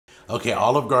Okay,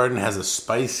 Olive Garden has a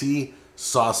spicy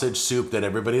sausage soup that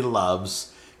everybody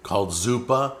loves called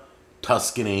Zuppa,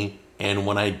 Tuscany. And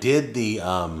when I did the,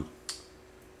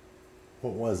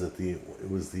 what was it? It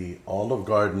was the Olive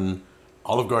Garden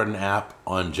app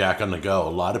on Jack on the Go. A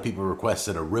lot of people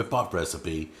requested a rip-off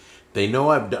recipe. They know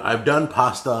I've done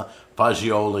pasta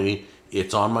fagioli.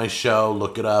 It's on my show.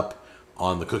 Look it up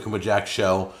on the Cooking with Jack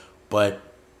show. But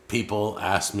people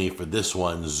asked me for this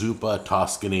one, Zuppa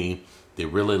Tuscany. They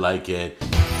really like it.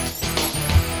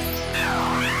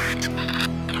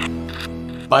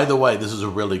 By the way, this is a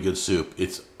really good soup.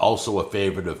 It's also a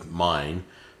favorite of mine,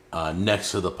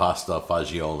 next to the pasta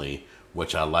fagioli,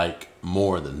 which I like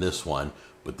more than this one.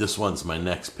 But this one's my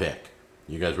next pick.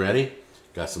 You guys ready?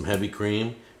 Got some heavy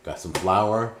cream, got some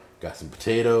flour, got some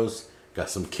potatoes, got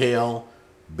some kale,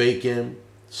 bacon,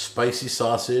 spicy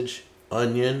sausage,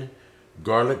 onion,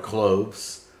 garlic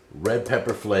cloves, red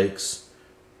pepper flakes,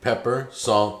 pepper,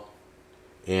 salt,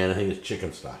 and I think it's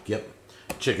chicken stock. Yep,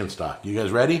 chicken stock. You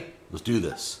guys ready? Let's do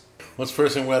this. What's the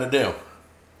first thing we got to do?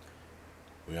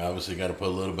 We obviously got to put a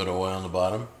little bit of oil on the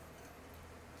bottom.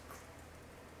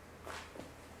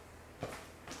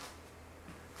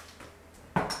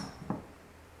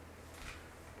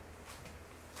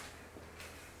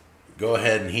 Go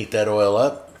ahead and heat that oil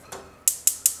up.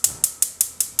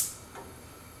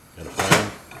 Got a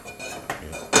flame.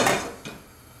 Yeah.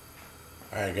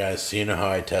 Alright guys, so you know how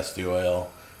I test the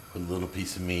oil. Put a little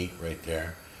piece of meat right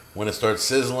there. When it starts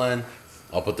sizzling,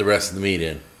 I'll put the rest of the meat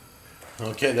in.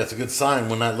 Okay, that's a good sign.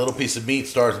 When that little piece of meat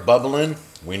starts bubbling,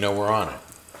 we know we're on it.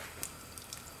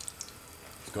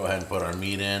 Let's go ahead and put our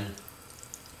meat in.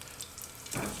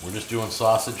 We're just doing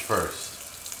sausage first.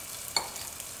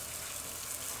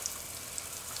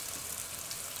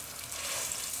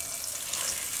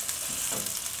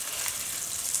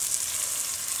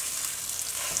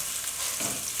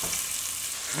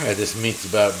 Alright, this meat's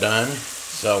about done,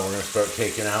 so we're going to start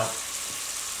taking out.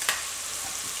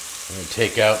 We're going to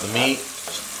take out the meat,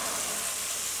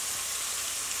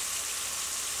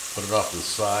 put it off to the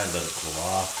side, let it cool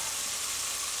off.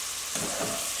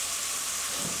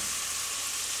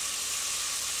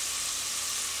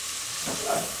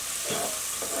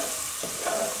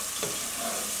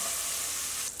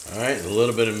 Alright, a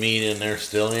little bit of meat in there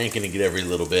still. You ain't going to get every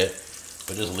little bit,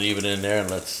 but just leave it in there and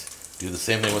let's do the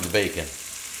same thing with the bacon.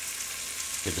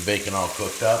 Get the bacon all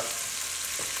cooked up.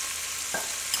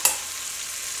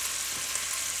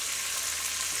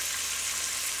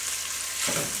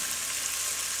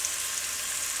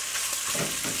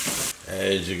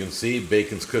 As you can see,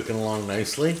 bacon's cooking along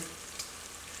nicely.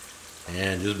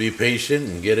 And just be patient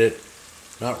and get it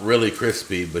not really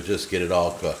crispy, but just get it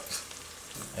all cooked.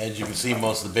 As you can see,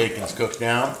 most of the bacon's cooked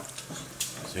down.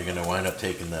 So you're going to wind up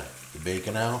taking the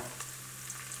bacon out.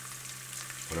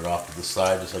 Put it off to the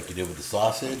side just like you did with the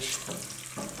sausage.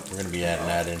 We're going to be adding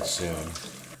that in soon.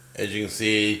 As you can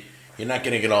see, you're not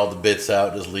going to get all the bits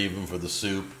out, just leave them for the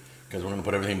soup because we're going to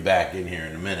put everything back in here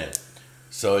in a minute.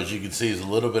 So as you can see, there's a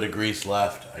little bit of grease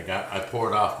left. I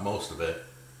poured off most of it.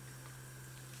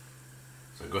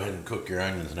 So go ahead and cook your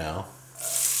onions now.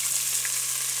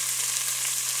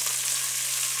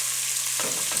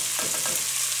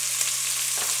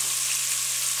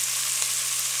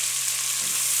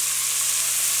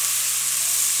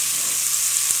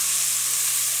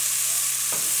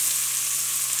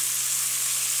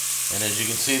 And as you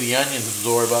can see, the onions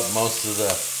absorb up most of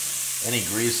any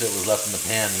grease that was left in the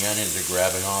pan. The onions are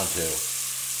grabbing onto.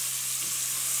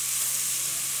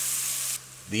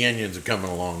 The onions are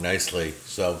coming along nicely.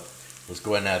 So let's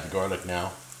go ahead and add the garlic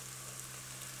now,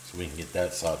 so we can get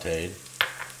that sauteed.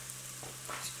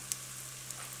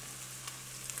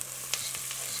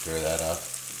 Stir that up.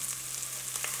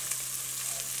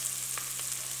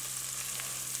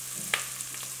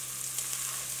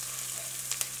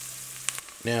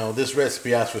 Now, this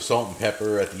recipe asks for salt and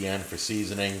pepper at the end for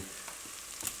seasoning,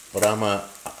 but I'm a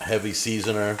heavy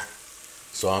seasoner,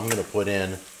 so I'm going to put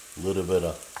in a little bit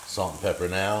of salt and pepper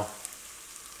now.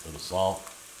 A little salt,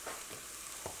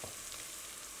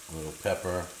 a little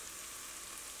pepper.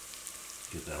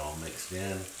 Get that all mixed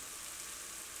in.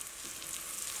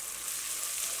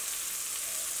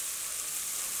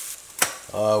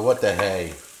 What the hey?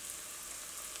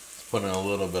 Let's put in a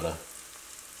little bit of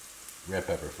red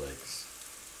pepper flakes.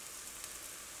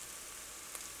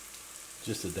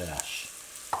 Just a dash,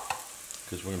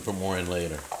 because we're going to put more in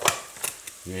later.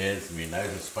 Yeah, it's going to be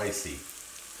nice and spicy.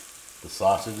 The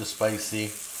sausage is spicy.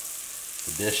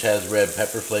 The dish has red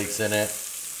pepper flakes in it.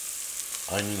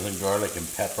 Onions and garlic and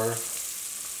pepper.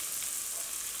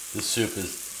 This soup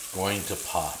is going to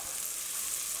pop.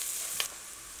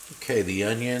 Okay, the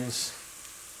onions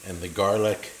and the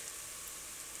garlic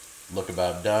look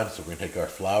about done. So we're gonna take our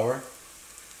flour,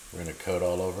 we're gonna coat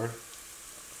all over.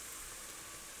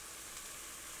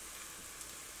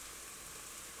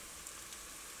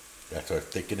 That's our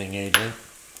thickening agent.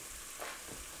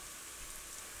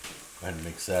 Go ahead and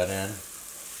mix that in.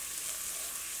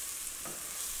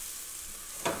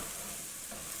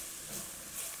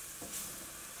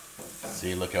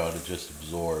 See, look how it just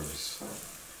absorbs.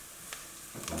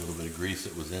 A little bit of grease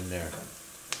that was in there.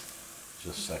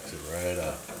 Just sucks it right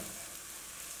up.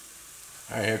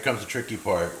 Alright, here comes the tricky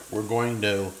part. We're going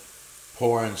to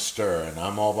pour and stir, and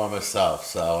I'm all by myself,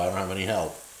 so I don't have any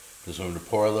help. Just going to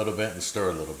pour a little bit and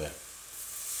stir a little bit.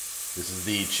 This is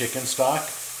the chicken stock.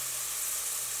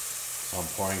 So I'm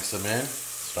pouring some in.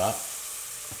 Stop.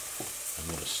 I'm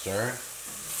going to stir.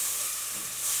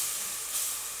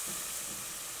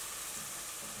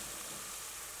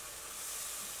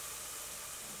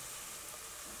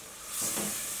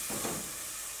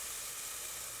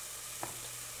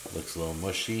 Looks a little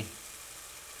mushy.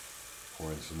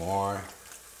 Pour in some more.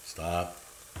 Stop.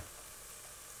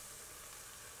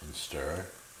 And stir.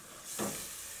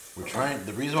 We're trying,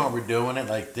 the reason why we're doing it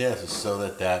like this is so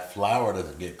that that flour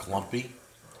doesn't get clumpy.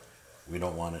 We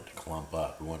don't want it to clump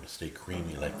up. We want it to stay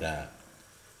creamy like that.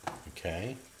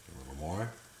 Okay, a little more.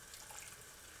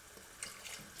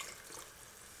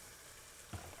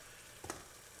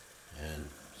 And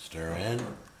stir in.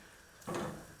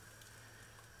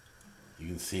 You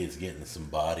can see it's getting some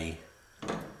body.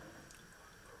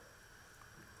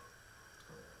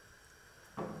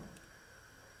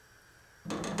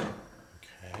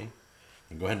 Okay,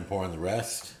 and go ahead and pour in the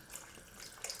rest.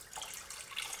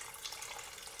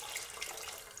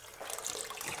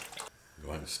 Go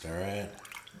ahead and stir it.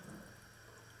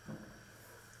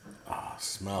 Ah,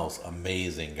 smells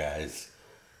amazing, guys.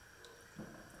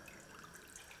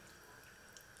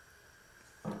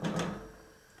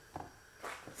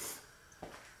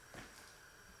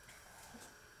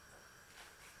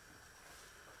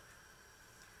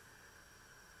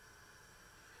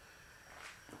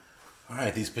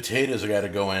 Alright, these potatoes are got to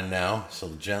go in now, so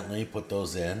gently put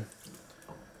those in.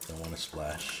 Don't want to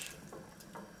splash.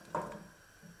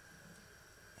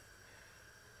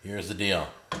 Here's the deal.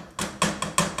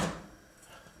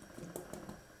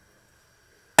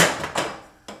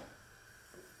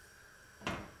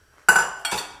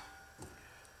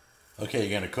 Okay, you're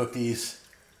going to cook these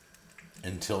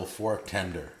until fork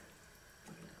tender.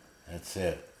 That's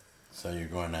it. So you're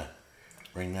going to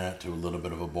bring that to a little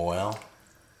bit of a boil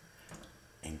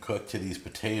and cook till these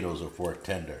potatoes are fork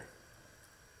tender.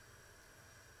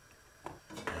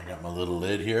 I got my little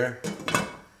lid here.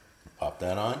 Pop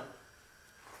that on.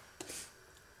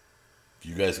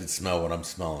 You guys can smell what I'm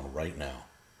smelling right now.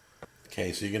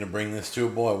 Okay, so you're going to bring this to a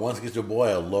boil. Once it gets to a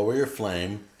boil, lower your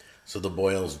flame so the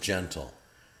boil's gentle.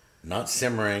 Not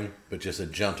simmering, but just a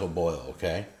gentle boil,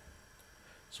 okay?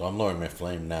 So I'm lowering my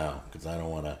flame now because I don't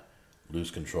want to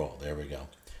lose control. There we go.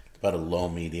 It's about a low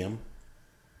medium.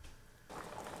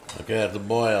 Okay, at the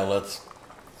boil, let's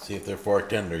see if they're fork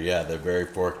tender. Yeah, they're very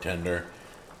fork tender.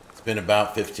 It's been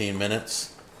about 15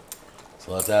 minutes.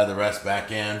 So let's add the rest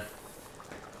back in.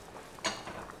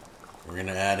 We're going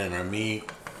to add in our meat.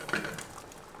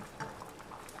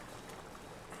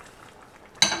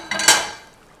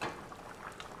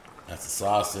 That's the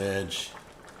sausage.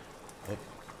 Oop,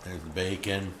 there's the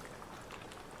bacon.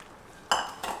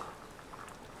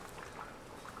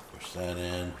 Push that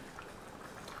in.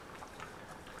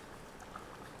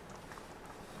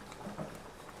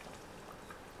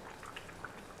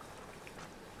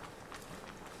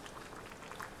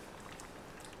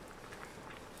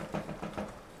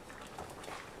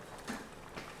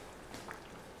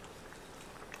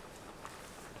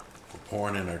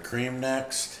 Pouring in our cream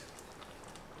next.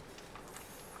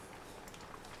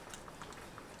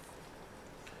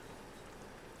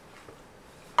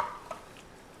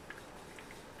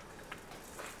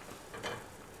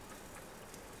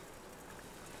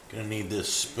 Gonna need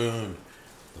this spoon,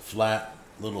 the flat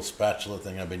little spatula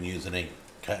thing I've been using, ain't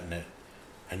cutting it.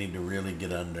 I need to really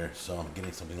get under, so I'm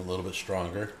getting something a little bit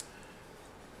stronger.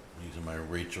 I'm using my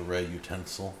Rachel Ray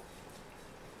utensil.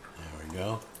 There we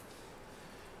go.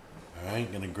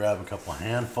 Alright, gonna grab a couple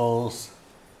handfuls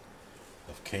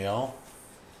of kale.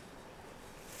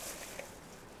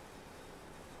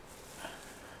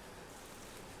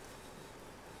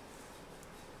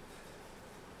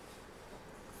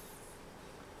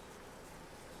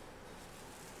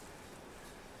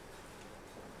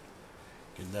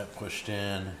 Get that pushed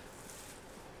in.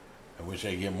 I wish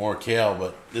I could get more kale,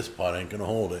 but this pot ain't gonna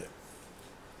hold it.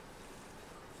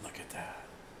 Look at that.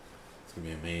 It's gonna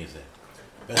be amazing.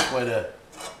 Best way to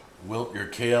wilt your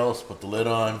kales, put the lid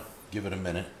on, give it a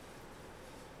minute.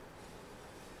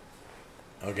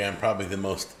 Okay, I'm probably the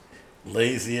most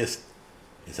laziest.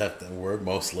 Is that the word?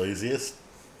 Most laziest?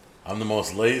 I'm the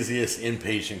most laziest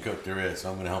impatient cook there is, so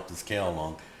I'm going to help this kale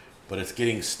along. But it's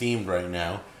getting steamed right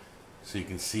now, so you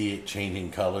can see it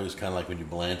changing colors, kind of like when you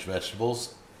blanch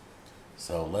vegetables.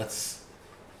 So let's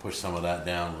push some of that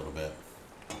down a little bit.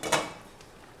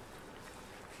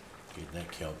 Get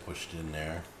that kale pushed in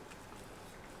there.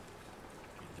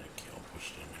 Get that kale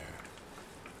pushed in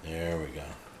there. There we go.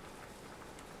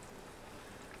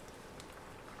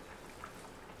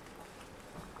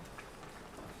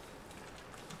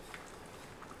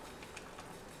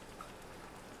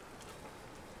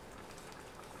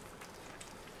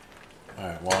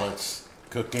 Alright, while it's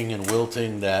cooking and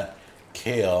wilting that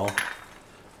kale,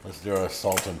 let's do our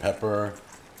salt and pepper.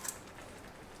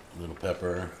 A little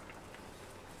pepper.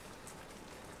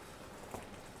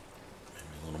 Maybe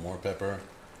a little more pepper.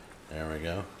 There we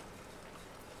go.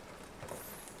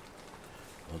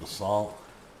 A little salt.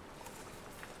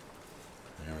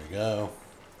 There we go.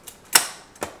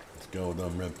 Let's go with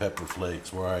them red pepper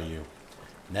flakes. Where are you?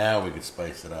 Now we can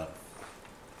spice it up.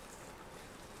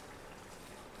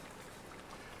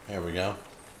 There we go.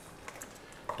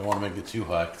 Don't want to make it too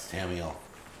hot because Tammy will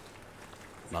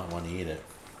not want to eat it.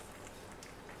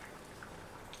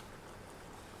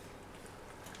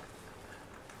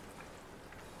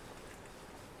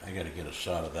 I gotta get a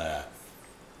shot of that.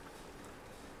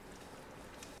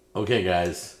 Okay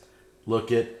guys,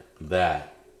 look at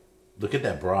that. Look at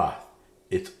that broth.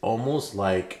 It's almost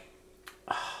like,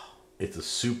 it's a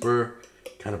super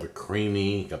kind of a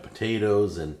creamy, got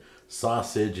potatoes and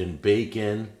sausage and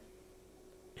bacon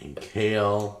and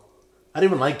kale. I don't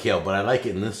even like kale, but I like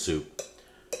it in this soup.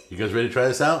 You guys ready to try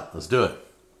this out? Let's do it.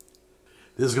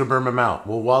 This is gonna burn my mouth.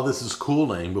 Well, while this is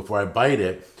cooling, before I bite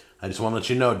it, I just wanna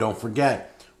let you know, don't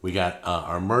forget, we got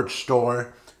our merch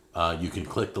store. You can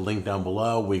click the link down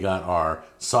below. We got our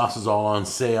sauces all on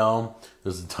sale.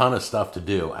 There's a ton of stuff to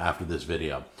do after this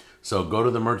video. So go to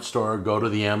the merch store, go to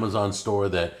the Amazon store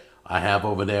that I have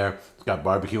over there. It's got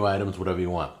barbecue items, whatever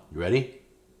you want. You ready?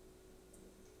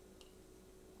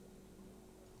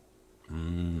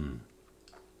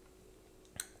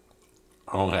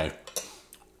 Okay.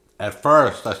 At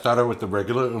first, I started with the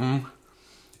regular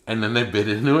and then they bit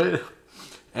into it,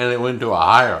 and it went to a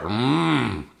higher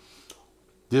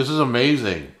This is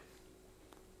amazing.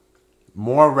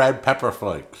 More red pepper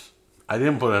flakes. I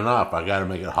didn't put enough. I gotta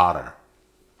make it hotter.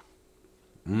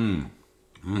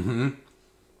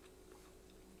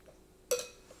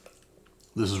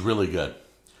 This is really good.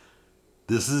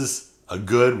 This is a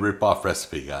good rip-off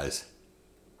recipe, guys.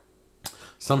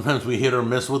 Sometimes we hit or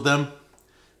miss with them.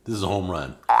 This is a home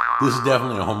run. This is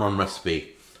definitely a home run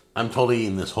recipe. I'm totally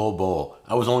eating this whole bowl.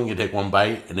 I was only gonna take one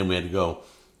bite and then we had to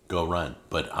go run.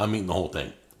 But I'm eating the whole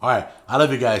thing. All right, I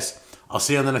love you guys. I'll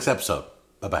see you on the next episode.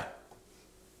 Bye-bye.